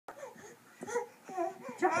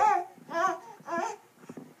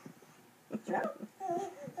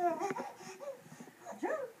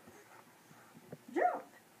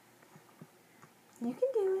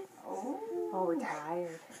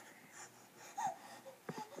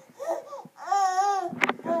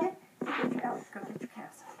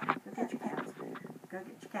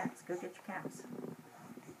cats. Go get your cows.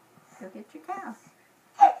 Go get your cows.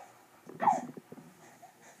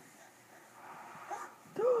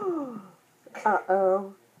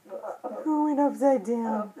 Uh-oh. Who went upside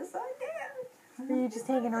down? Upside down. Are you just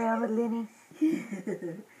hanging around with Lenny? Flying,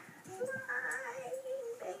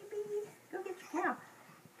 baby. Go get your cow.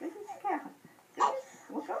 Go get your cow.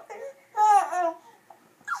 We'll go there.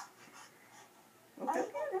 We'll go get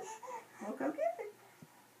it. We'll go get it.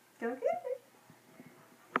 Go get it.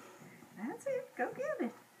 That's it. Go get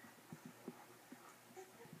it.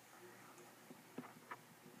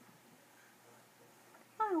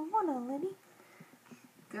 I don't want to, Lenny.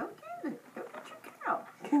 Go get it. Go get your cow.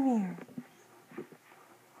 Come here.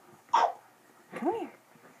 Come here.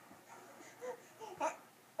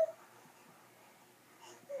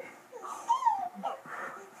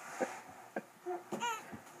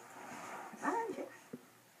 Behind you.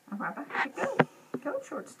 I'm right behind you. Go. Go,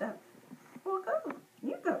 short stuff. Well, go.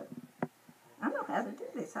 You go. I know how to do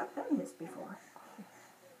this. I've done this before.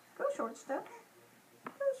 Go, short stuff.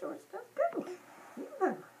 Go, short stuff. Go. You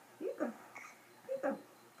go. You go. You go.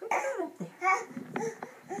 Put that up there.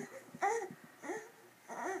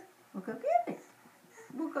 We'll go get it.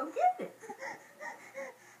 We'll go get it.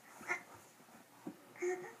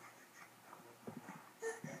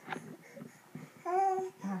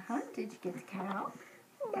 Did you get the cow?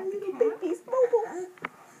 My little baby's mobile.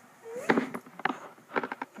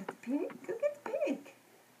 Get the pig? Go get the pig.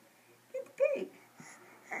 Get the pig.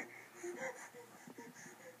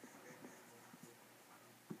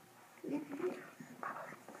 Get the pig.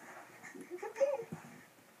 Get the pig.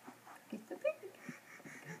 Get the pig.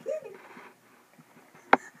 Get it.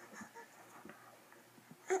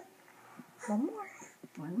 One more.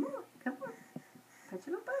 One more. Come on. Put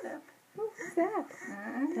your little butt up. What's that?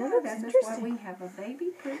 That is why we have a baby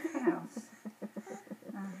pig house.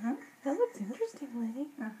 That looks interesting, Lenny.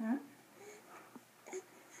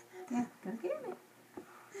 Yeah, go get it.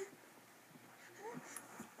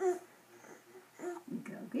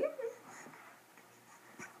 Go get it.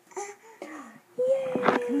 Yay!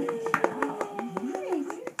 Yay,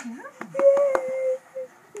 good job.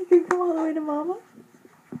 You can come all the way to Mama.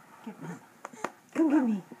 Get Mama. Come get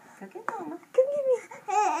me. Go get Mama. Come get me.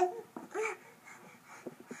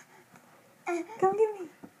 Come get me.